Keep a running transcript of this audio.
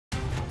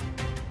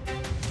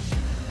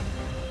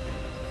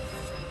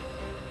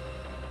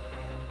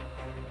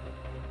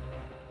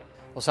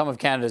Well, some of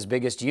Canada's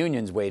biggest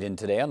unions weighed in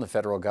today on the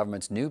federal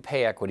government's new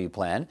pay equity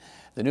plan.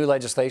 The new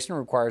legislation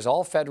requires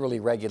all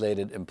federally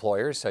regulated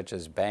employers, such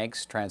as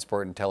banks,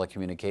 transport and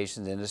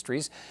telecommunications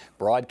industries,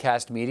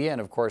 broadcast media,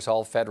 and of course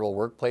all federal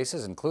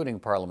workplaces,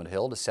 including Parliament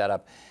Hill, to set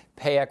up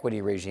pay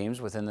equity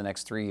regimes within the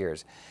next 3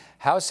 years.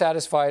 How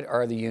satisfied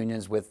are the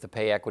unions with the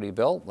pay equity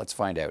bill? Let's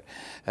find out.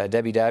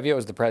 Debi Daviau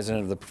is the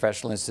president of the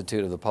Professional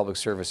Institute of the Public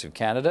Service of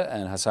Canada,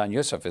 and Hassan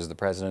Yussef is the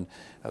president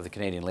of the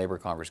Canadian Labour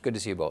Congress. Good to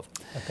see you both.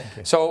 Thank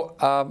you. So,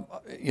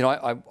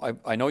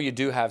 I know you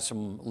do have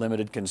some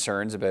limited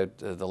concerns about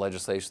the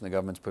legislation the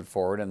government's put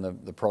forward and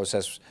the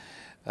process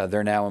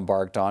they're now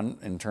embarked on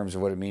in terms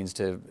of what it means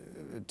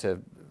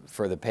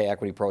for the pay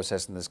equity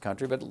process in this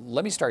country. But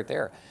let me start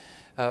there.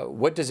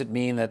 What does it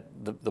mean that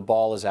the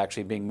ball is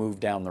actually being moved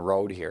down the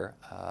road here,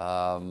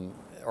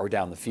 or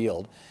down the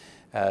field,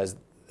 as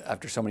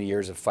after so many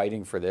years of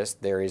fighting for this,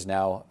 there is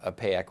now a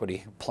pay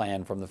equity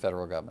plan from the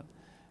federal government?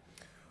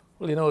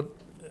 Well, you know,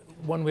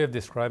 one way of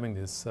describing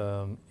this,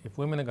 if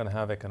women are going to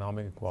have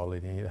economic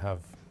equality, they need to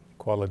have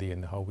equality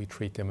in how we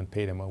treat them and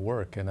pay them at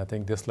work. And I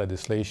think this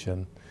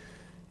legislation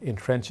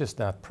entrenches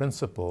that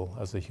principle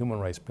as a human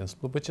rights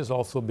principle, which has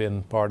also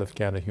been part of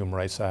Canada Human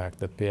Rights Act,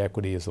 that pay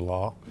equity is a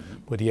law.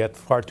 But yet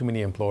far too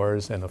many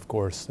employers, and of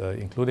course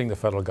including the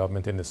federal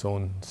government in its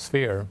own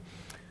sphere,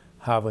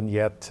 haven't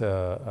yet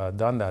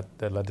done that.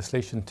 The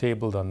legislation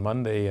tabled on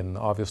Monday, and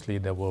obviously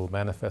that will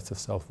manifest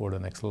itself over the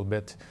next little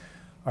bit,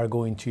 are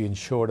going to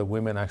ensure that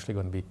women are actually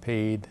going to be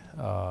paid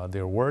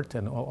their worth.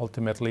 And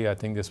ultimately I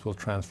think this will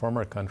transform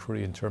our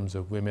country in terms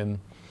of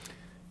women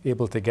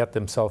able to get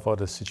themselves out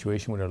of a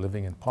situation where they're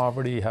living in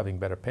poverty, having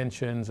better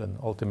pensions, and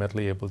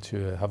ultimately able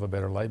to have a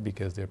better life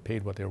because they're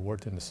paid what they're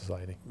worth in the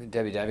society.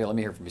 Debi Daviau, let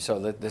me hear from you.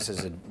 So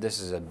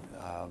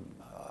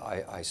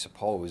I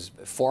suppose,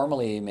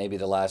 formally maybe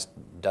the last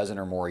dozen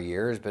or more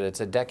years, but it's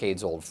a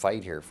decades-old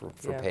fight here for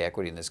pay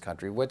equity in this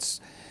country.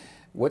 What's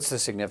the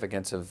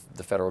significance of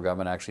the federal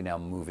government actually now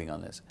moving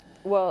on this?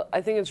 Well, I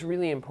think it's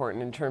really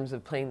important in terms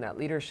of playing that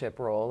leadership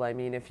role. I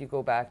mean, if you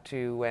go back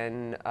to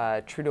when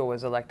Trudeau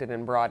was elected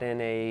and brought in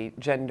a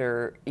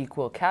gender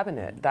equal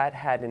cabinet, that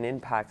had an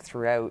impact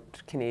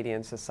throughout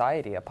Canadian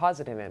society, a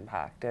positive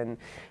impact.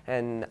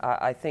 And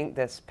I think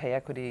this pay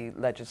equity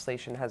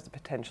legislation has the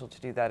potential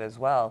to do that as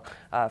well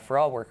for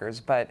all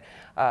workers. But,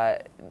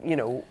 you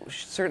know,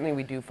 certainly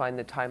we do find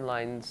the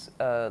timelines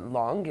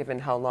long, given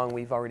how long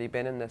we've already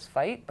been in this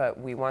fight, but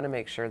we want to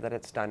make sure that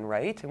it's done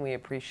right, and we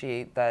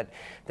appreciate that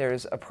there's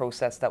a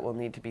process that will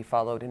need to be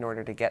followed in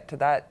order to get to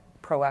that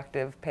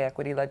proactive pay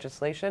equity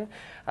legislation,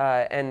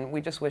 and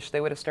we just wish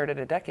they would have started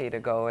a decade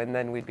ago, and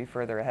then we'd be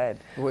further ahead.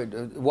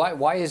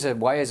 Why is a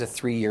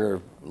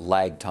 3-year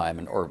lag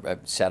time or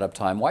setup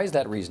time? Why is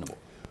that reasonable?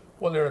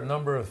 Well, there are a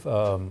number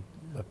of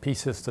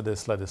pieces to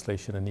this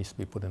legislation that needs to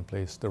be put in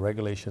place. The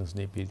regulations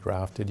need to be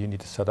drafted. You need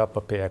to set up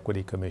a pay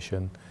equity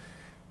commission.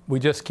 We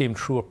just came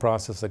through a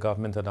process the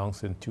government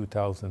announced in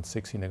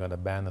 2016 they're going to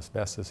ban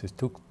asbestos. It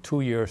took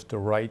 2 years to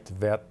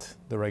vet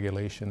the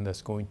regulation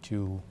that's going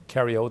to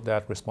carry out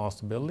that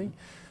responsibility.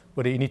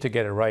 But you need to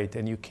get it right.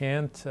 And you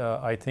can't,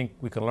 I think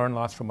we can learn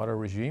lots from other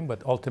regimes,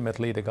 but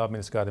ultimately the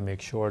government's got to make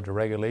sure the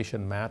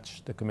regulation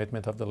match the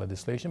commitment of the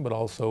legislation, but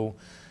also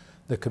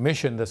the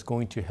commission that's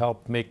going to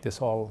help make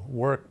this all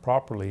work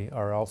properly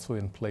are also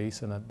in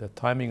place, and the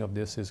timing of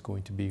this is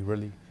going to be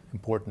really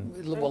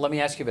important. Well, let me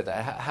ask you about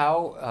that.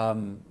 How,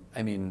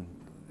 I mean,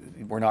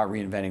 we're not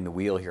reinventing the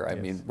wheel here. I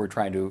mean, we're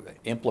trying to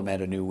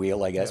implement a new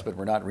wheel, I guess, but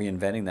we're not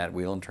reinventing that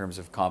wheel in terms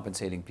of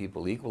compensating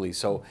people equally.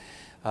 So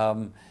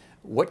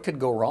what could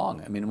go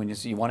wrong? I mean, when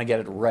you want to get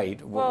it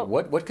right, well,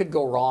 what could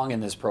go wrong in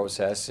this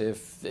process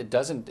if they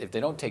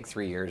don't take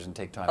 3 years and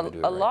take time to do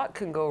it right? A lot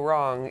can go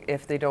wrong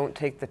if they don't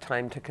take the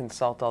time to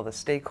consult all the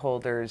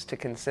stakeholders, to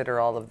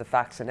consider all of the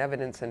facts and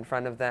evidence in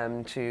front of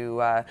them,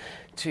 to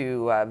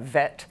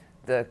vet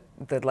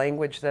the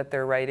language that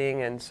they're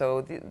writing. And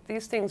so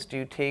these things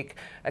do take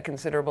a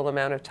considerable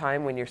amount of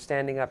time. When you're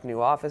standing up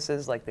new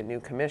offices like the new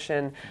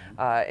commission,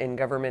 in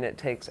government it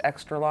takes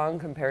extra long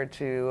compared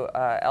to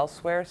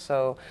elsewhere.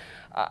 So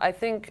I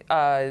think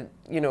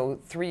you know,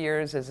 3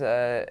 years is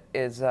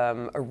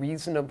a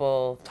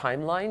reasonable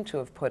timeline to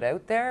have put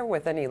out there.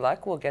 With any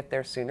luck, we'll get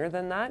there sooner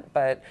than that.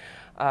 But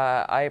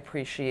I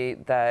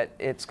appreciate that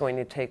it's going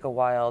to take a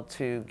while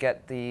to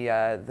get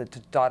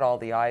to dot all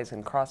the I's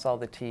and cross all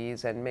the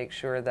T's and make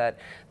sure that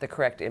the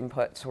correct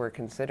inputs were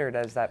considered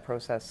as that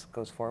process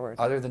goes forward.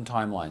 Other than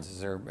timelines, is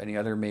there any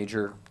other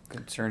major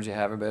concerns you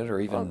have about it,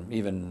 or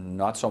even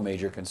not so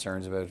major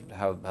concerns about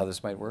how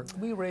this might work?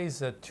 We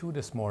raised 2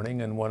 this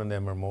morning, and one of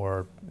them are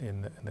more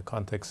in the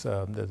context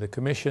of the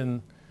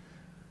commission.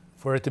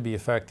 For it to be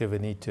effective,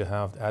 it needs to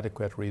have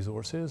adequate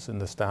resources and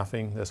the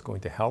staffing that's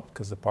going to help,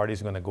 because the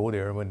party's going to go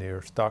there when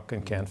they're stuck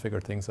and can't figure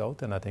things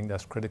out, and I think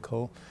that's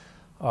critical.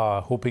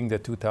 Hoping the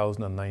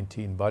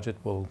 2019 budget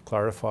will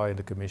clarify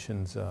the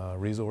Commission's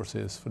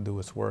resources to do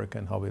its work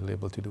and how we'll be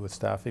able to do its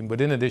staffing. But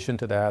in addition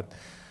to that,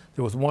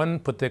 there was one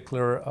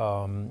particular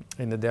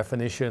in the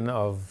definition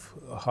of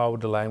how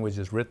the language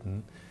is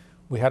written,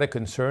 We had a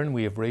concern.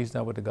 We have raised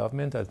that with the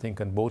government. I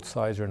think on both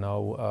sides are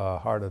now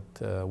hard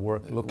at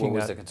work looking at.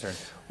 What was the concern?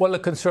 Well, the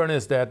concern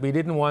is that we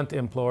didn't want the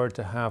employer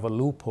to have a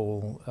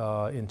loophole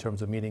in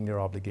terms of meeting their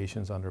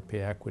obligations under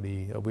pay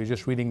equity. We're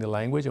just reading the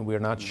language, and we're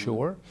not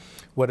sure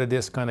whether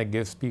this kind of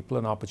gives people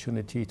an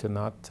opportunity to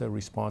not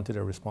respond to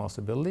their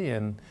responsibility.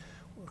 And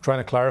trying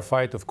to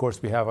clarify it. Of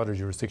course, we have other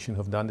jurisdictions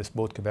who have done this,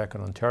 both Quebec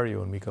and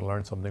Ontario, and we can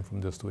learn something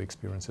from those two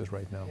experiences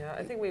right now. Yeah,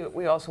 I think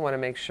we also want to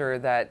make sure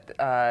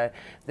that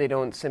they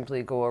don't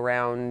simply go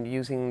around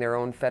using their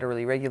own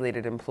federally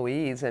regulated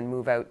employees and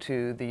move out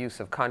to the use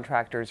of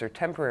contractors or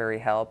temporary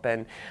help.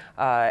 And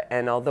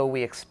although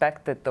we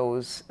expect that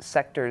those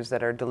sectors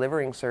that are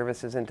delivering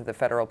services into the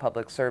federal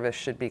public service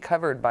should be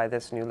covered by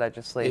this new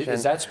legislation.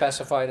 Is that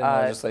specified in the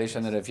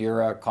legislation that if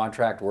you're a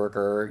contract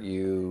worker,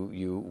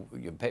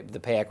 the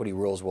pay equity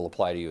rules will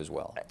apply to you as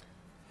well?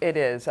 It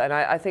is, and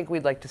I think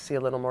we'd like to see a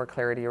little more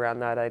clarity around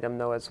that item,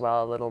 though, as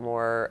well, a little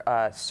more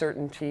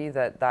certainty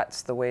that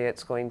that's the way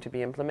it's going to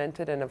be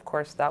implemented, and of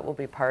course that will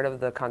be part of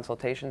the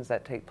consultations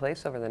that take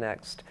place over the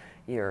next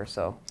year or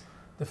so.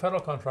 The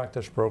federal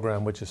contractors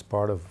program, which is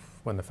part of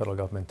when the federal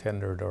government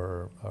tendered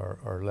or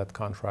let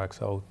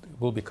contracts out,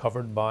 will be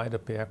covered by the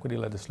pay equity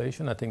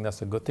legislation. I think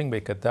that's a good thing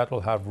because that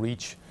will have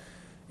reach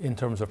in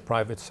terms of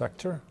private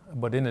sector.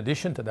 But in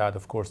addition to that,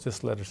 of course,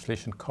 this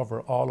legislation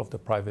covers all of the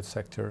private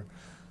sector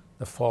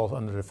that falls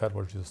under the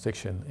federal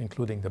jurisdiction,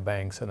 including the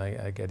banks. And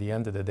at the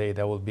end of the day,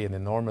 that will be an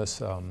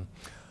enormous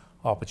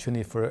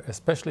opportunity for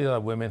especially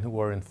women who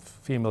are in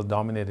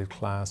female-dominated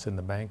class in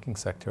the banking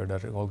sector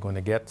that are all going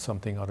to get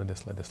something out of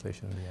this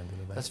legislation at the end of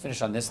the day. Let's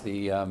finish on this.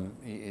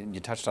 You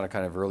touched on it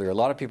kind of earlier. A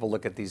lot of people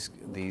look at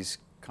these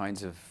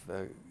kinds of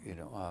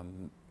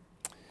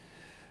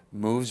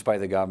moves by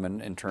the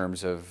government in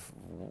terms of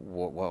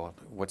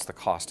what's the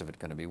cost of it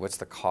going to be? What's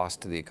the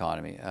cost to the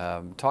economy?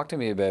 Talk to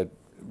me about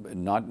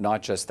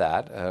not just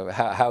that,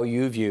 how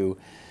you view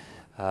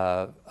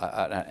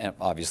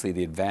obviously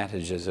the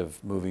advantages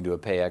of moving to a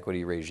pay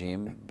equity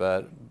regime,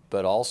 but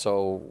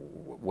also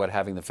what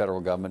having the federal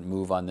government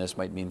move on this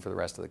might mean for the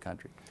rest of the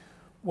country.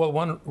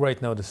 Well,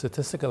 right now, the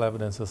statistical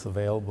evidence is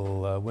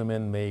available.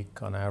 Women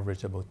make on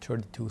average about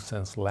 32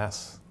 cents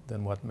less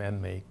than what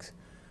men make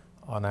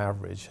on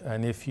average.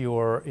 And if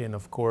you're in,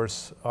 of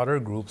course, other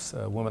groups,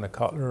 women of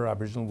color,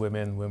 Aboriginal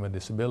women, women with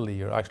disability,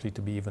 you're actually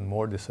to be even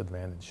more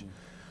disadvantaged.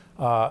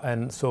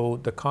 And so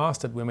the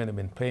cost that women have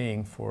been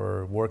paying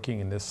for working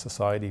in this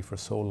society for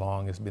so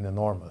long has been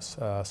enormous.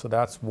 So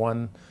that's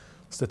one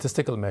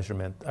statistical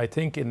measurement. I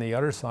think in the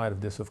other side of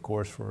this, of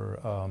course,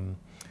 for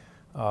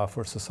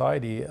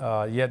society,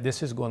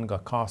 this is going to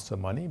cost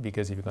some money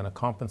because if you're going to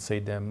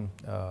compensate them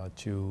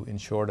to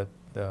ensure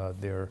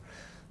that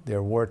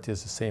their worth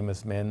is the same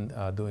as men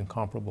doing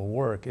comparable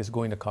work, is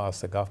going to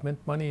cost the government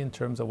money in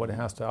terms of what it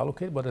has to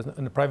allocate, but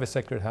in the private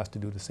sector it has to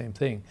do the same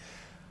thing.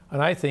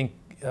 And I think,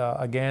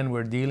 again,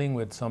 we're dealing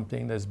with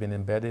something that's been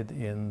embedded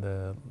in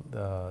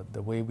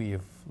the way we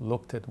have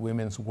looked at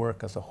women's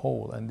work as a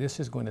whole, and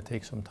this is going to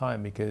take some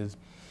time because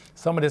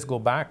some of this go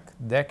back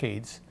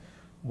decades.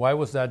 Why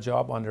was that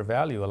job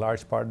undervalued? A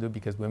large part of it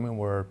because women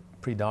were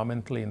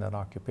predominantly in that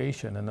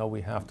occupation, and now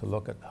we have to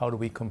look at how do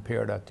we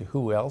compare that to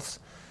who else,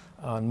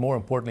 and more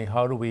importantly,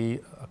 how do we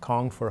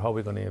account for how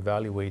we're going to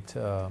evaluate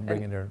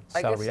bringing their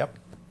salary up?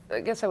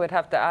 I guess I would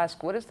have to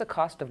ask, what is the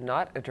cost of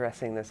not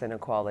addressing this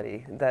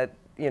inequality? That,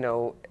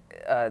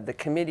 the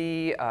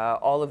committee,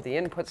 all of the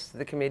inputs to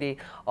the committee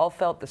all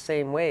felt the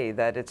same way,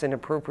 that it's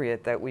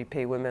inappropriate that we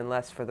pay women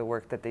less for the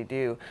work that they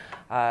do.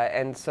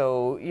 And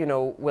so,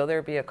 will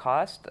there be a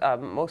cost?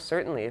 Most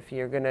certainly,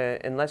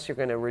 unless you're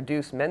going to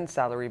reduce men's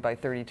salary by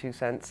 32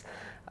 cents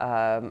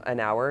an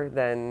hour,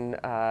 then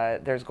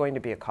there's going to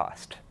be a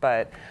cost.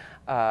 But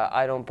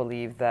I don't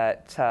believe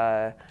that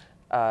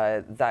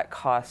that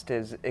cost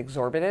is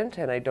exorbitant,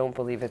 and I don't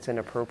believe it's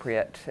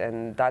inappropriate,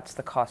 and that's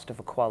the cost of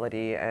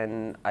equality,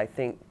 and I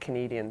think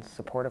Canadians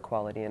support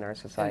equality in our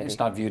society. And it's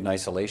not viewed in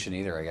isolation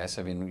either, I guess.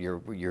 I mean,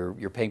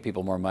 you're paying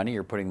people more money,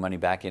 you're putting money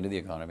back into the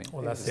economy.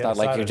 Well, that's it's not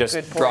like you're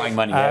just drawing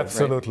money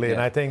Absolutely, out, right?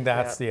 And I think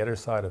that's the other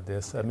side of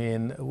this. I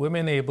mean,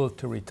 women able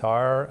to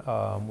retire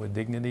with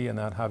dignity and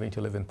not having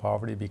to live in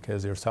poverty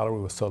because their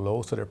salary was so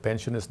low, so their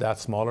pension is that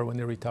smaller when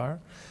they retire.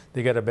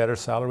 They get a better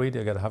salary,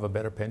 they got to have a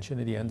better pension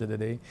at the end of the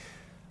day.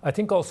 I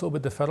think also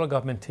with the federal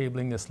government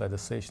tabling this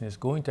legislation is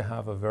going to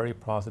have a very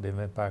positive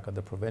impact at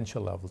the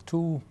provincial level.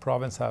 Two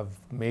provinces have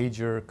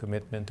major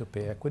commitment to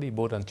pay equity,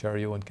 both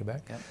Ontario and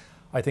Quebec. Yep.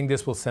 I think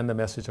this will send a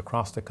message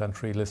across the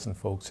country, listen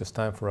folks, it's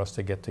time for us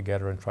to get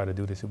together and try to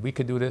do this. If we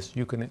could do this,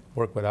 you can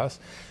work with us.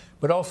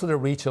 But also the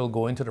reach will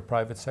go into the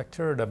private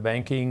sector. The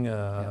banking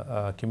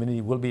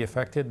community will be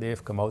affected. They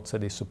have come out,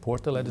 said they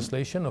support the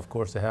legislation. Of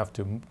course, they have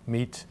to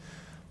meet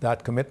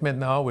that commitment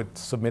now with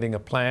submitting a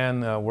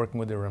plan, working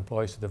with their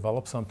employees to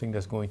develop something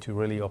that's going to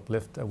really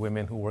uplift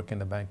women who work in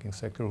the banking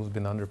sector who's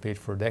been underpaid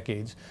for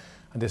decades.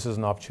 And this is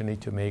an opportunity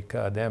to make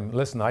them,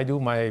 listen, I do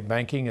my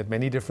banking at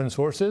many different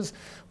sources,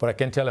 but I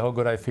can tell you how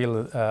good I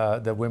feel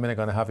that women are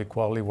going to have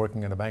equality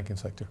working in the banking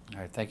sector. All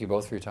right, thank you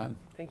both for your time.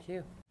 Thank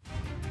you.